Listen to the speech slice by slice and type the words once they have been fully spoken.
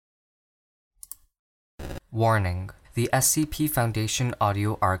Warning: the SCP Foundation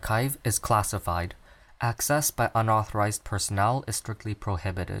audio archive is classified. Access by unauthorized personnel is strictly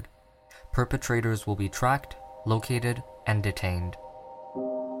prohibited. Perpetrators will be tracked, located, and detained.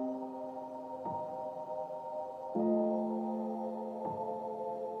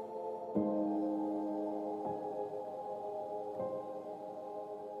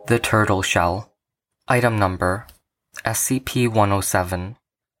 The Turtle Shell. Item Number: SCP-107.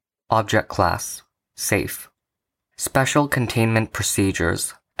 Object Class: Safe. Special Containment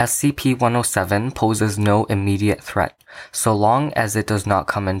Procedures. SCP-107 poses no immediate threat, so long as it does not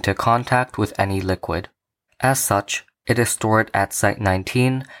come into contact with any liquid. As such, it is stored at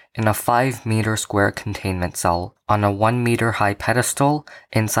Site-19 in a 5-meter square containment cell on a 1-meter high pedestal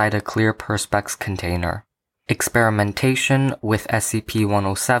inside a clear Perspex container. Experimentation with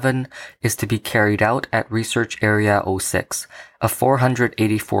SCP-107 is to be carried out at Research Area 06, a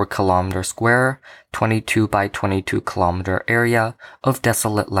 484 km square, 22 by 22 km area of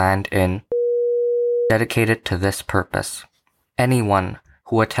desolate land dedicated to this purpose. Anyone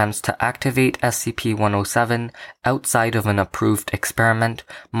who attempts to activate SCP-107 outside of an approved experiment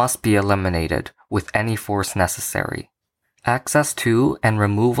must be eliminated with any force necessary. Access to and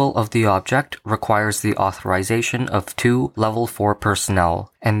removal of the object requires the authorization of 2 Level 4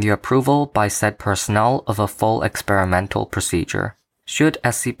 personnel and the approval by said personnel of a full experimental procedure. Should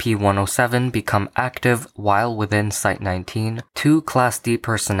SCP-107 become active while within Site-19, 2 Class D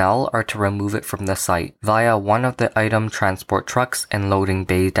personnel are to remove it from the site via one of the item transport trucks in Loading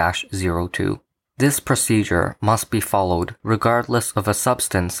Bay-02. This procedure must be followed regardless of a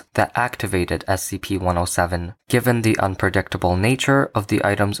substance that activated SCP-107, given the unpredictable nature of the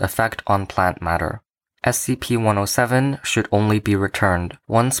item's effect on plant matter. SCP-107 should only be returned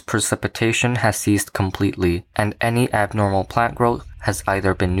once precipitation has ceased completely and any abnormal plant growth has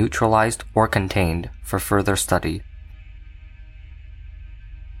either been neutralized or contained for further study.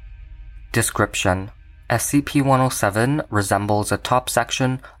 Description: SCP-107 resembles a top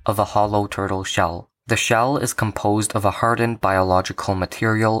section of a hollow turtle shell. The shell is composed of a hardened biological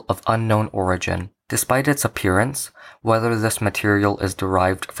material of unknown origin. Despite its appearance, whether this material is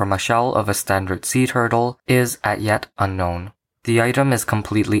derived from a shell of a standard sea turtle is as yet unknown. The item is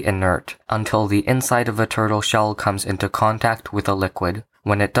completely inert until the inside of a turtle shell comes into contact with a liquid.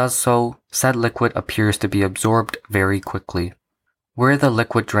 When it does so, said liquid appears to be absorbed very quickly. Where the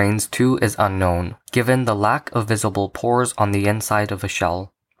liquid drains to is unknown, given the lack of visible pores on the inside of a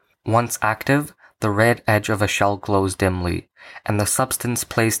shell. Once active, the red edge of a shell glows dimly, and the substance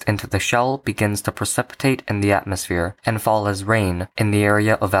placed into the shell begins to precipitate in the atmosphere and fall as rain in the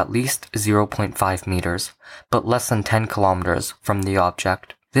area of at least 0.5 meters, but less than 10 kilometers from the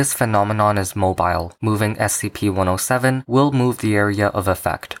object. This phenomenon is mobile. Moving SCP-107 will move the area of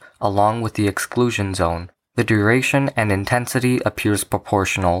effect, along with the exclusion zone. The duration and intensity appears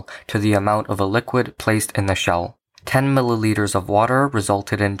proportional to the amount of a liquid placed in the shell. 10 milliliters of water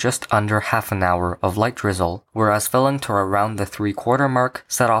resulted in just under half an hour of light drizzle, whereas filling to around the 3/4 mark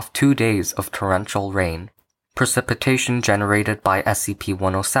set off 2 days of torrential rain. Precipitation generated by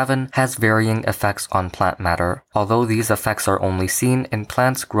SCP-107 has varying effects on plant matter, although these effects are only seen in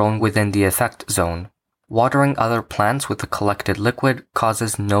plants grown within the effect zone. Watering other plants with the collected liquid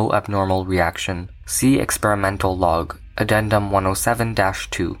causes no abnormal reaction. See Experimental Log, Addendum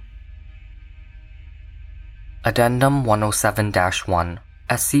 107-2. Addendum 107-1.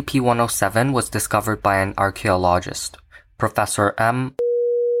 SCP-107 was discovered by an archaeologist, Professor M.,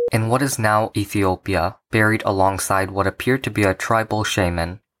 in what is now Ethiopia, buried alongside what appeared to be a tribal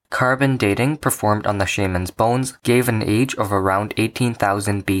shaman. Carbon dating performed on the shaman's bones gave an age of around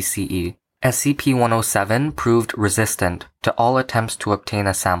 18,000 BCE. SCP-107 proved resistant to all attempts to obtain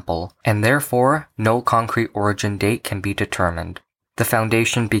a sample, and therefore no concrete origin date can be determined. The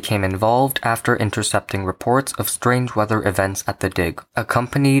Foundation became involved after intercepting reports of strange weather events at the dig,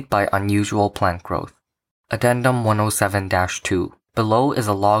 accompanied by unusual plant growth. Addendum 107-2. Below is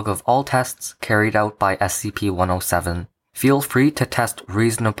a log of all tests carried out by SCP-107. Feel free to test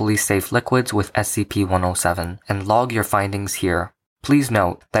reasonably safe liquids with SCP-107 and log your findings here. Please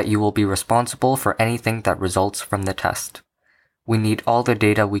note that you will be responsible for anything that results from the test. We need all the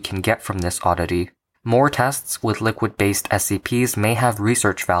data we can get from this oddity. More tests with liquid-based SCPs may have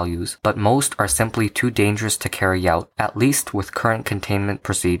research values, but most are simply too dangerous to carry out, at least with current containment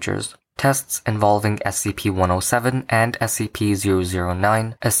procedures. Tests involving SCP-107 and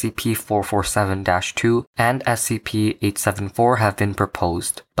SCP-009, SCP-447-2, and SCP-874 have been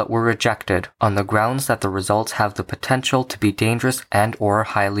proposed, but were rejected on the grounds that the results have the potential to be dangerous and/or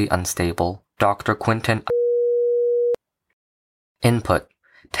highly unstable. Dr. Quinton. Input: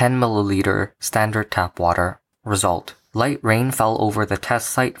 10 milliliter standard tap water. Result: light rain fell over the test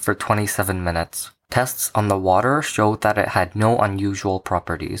site for 27 minutes. Tests on the water showed that it had no unusual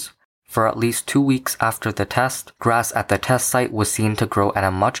properties. For at least 2 weeks after the test, grass at the test site was seen to grow at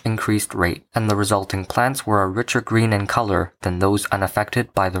a much increased rate, and the resulting plants were a richer green in color than those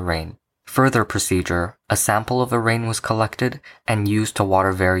unaffected by the rain. Further procedure: a sample of the rain was collected and used to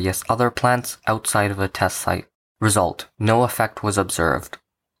water various other plants outside of the test site. Result: no effect was observed.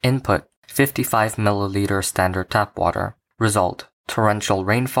 Input: 55 milliliter standard tap water. Result: torrential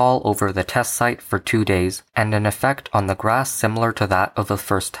rainfall over the test site for 2 days, and an effect on the grass similar to that of the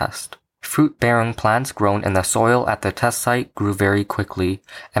first test. Fruit-bearing plants grown in the soil at the test site grew very quickly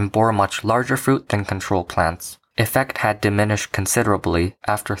and bore much larger fruit than control plants. Effect had diminished considerably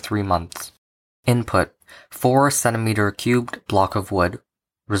after 3 months. Input: 4 centimeter cubed block of wood.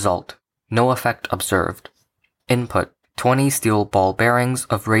 Result: no effect observed. Input: 20 steel ball bearings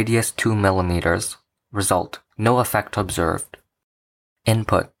of radius 2 millimeters. Result: no effect observed.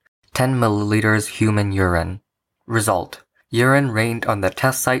 Input: 10 milliliters human urine. Result: urine rained on the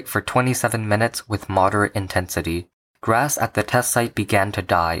test site for 27 minutes with moderate intensity. Grass at the test site began to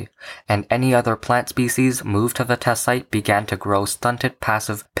die, and any other plant species moved to the test site began to grow stunted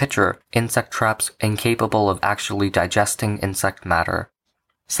passive pitcher insect traps incapable of actually digesting insect matter.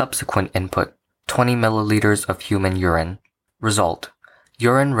 Subsequent input: 20 milliliters of human urine. Result: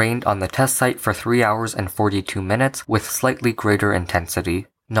 urine rained on the test site for 3 hours and 42 minutes with slightly greater intensity.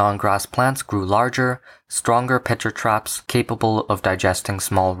 Non-grass plants grew larger, stronger pitcher traps capable of digesting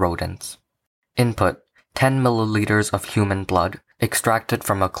small rodents. Input: 10 milliliters of human blood, extracted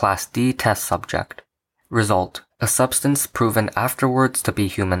from a Class D test subject. Result: a substance proven afterwards to be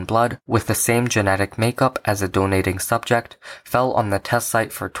human blood with the same genetic makeup as a donating subject fell on the test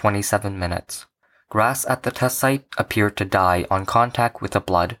site for 27 minutes. Grass at the test site appeared to die on contact with the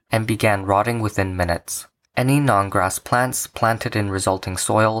blood and began rotting within minutes. Any non-grass plants planted in resulting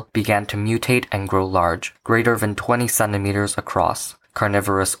soil began to mutate and grow large, greater than 20 centimeters across,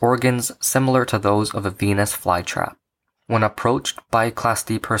 carnivorous organs similar to those of a Venus flytrap. When approached by Class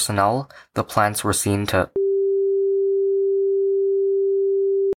D personnel, the plants were seen to.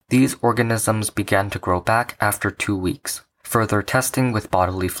 These organisms began to grow back after 2 weeks. Further testing with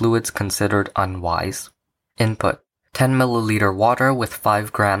bodily fluids considered unwise. Input: 10 milliliter water with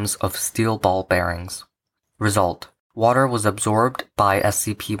 5 grams of steel ball bearings. Result: water was absorbed by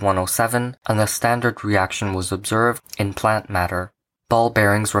SCP-107 and the standard reaction was observed in plant matter. Ball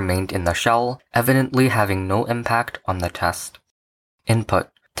bearings remained in the shell, evidently having no impact on the test. Input: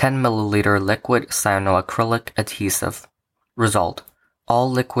 10 milliliter liquid cyanoacrylic adhesive. Result: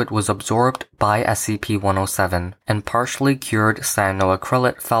 all liquid was absorbed by SCP-107, and partially cured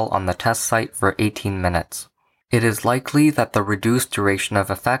cyanoacrylate fell on the test site for 18 minutes. It is likely that the reduced duration of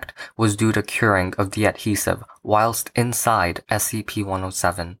effect was due to curing of the adhesive whilst inside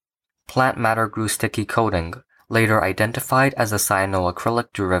SCP-107. Plant matter grew sticky coating, later identified as a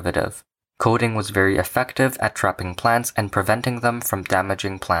cyanoacrylic derivative. Coating was very effective at trapping plants and preventing them from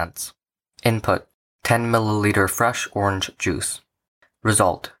damaging plants. Input: 10 milliliter fresh orange juice.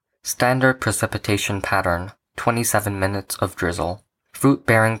 Result: standard precipitation pattern, 27 minutes of drizzle.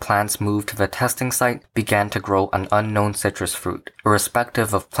 Fruit-bearing plants moved to the testing site began to grow an unknown citrus fruit,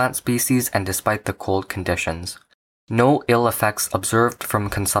 irrespective of plant species and despite the cold conditions. No ill effects observed from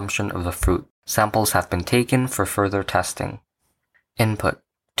consumption of the fruit. Samples have been taken for further testing. Input: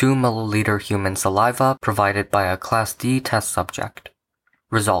 2 milliliter human saliva provided by a Class D test subject.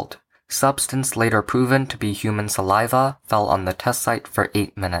 Result: substance later proven to be human saliva fell on the test site for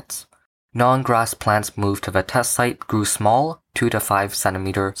 8 minutes. Non-grass plants moved to the test site grew small, 2 to 5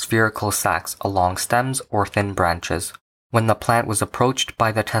 centimeter spherical sacs along stems or thin branches. When the plant was approached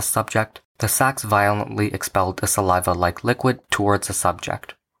by the test subject, the sacs violently expelled a saliva-like liquid towards the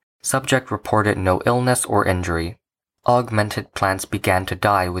subject. Subject reported no illness or injury. Augmented plants began to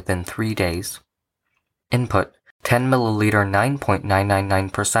die within 3 days. Input: 10 milliliter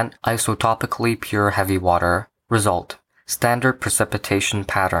 9.999% isotopically pure heavy water. Result: standard precipitation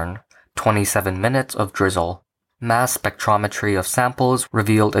pattern, 27 minutes of drizzle. Mass spectrometry of samples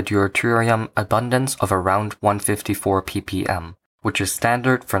revealed a deuterium abundance of around 154 ppm, which is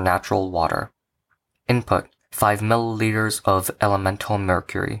standard for natural water. Input: 5 milliliters of elemental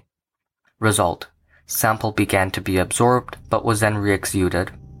mercury. Result: sample began to be absorbed but was then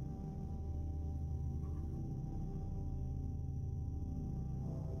re-exuded.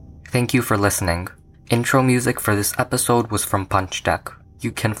 Thank you for listening. Intro music for this episode was from Punch Deck.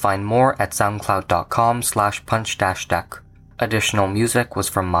 You can find more at soundcloud.com/punch-deck. Additional music was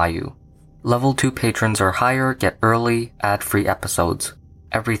from Mayu. Level 2 patrons or higher get early, ad-free episodes.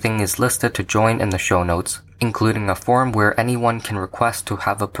 Everything is listed to join in the show notes, including a form where anyone can request to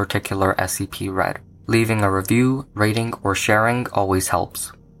have a particular SCP read. Leaving a review, rating, or sharing always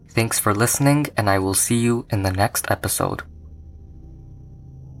helps. Thanks for listening, and I will see you in the next episode.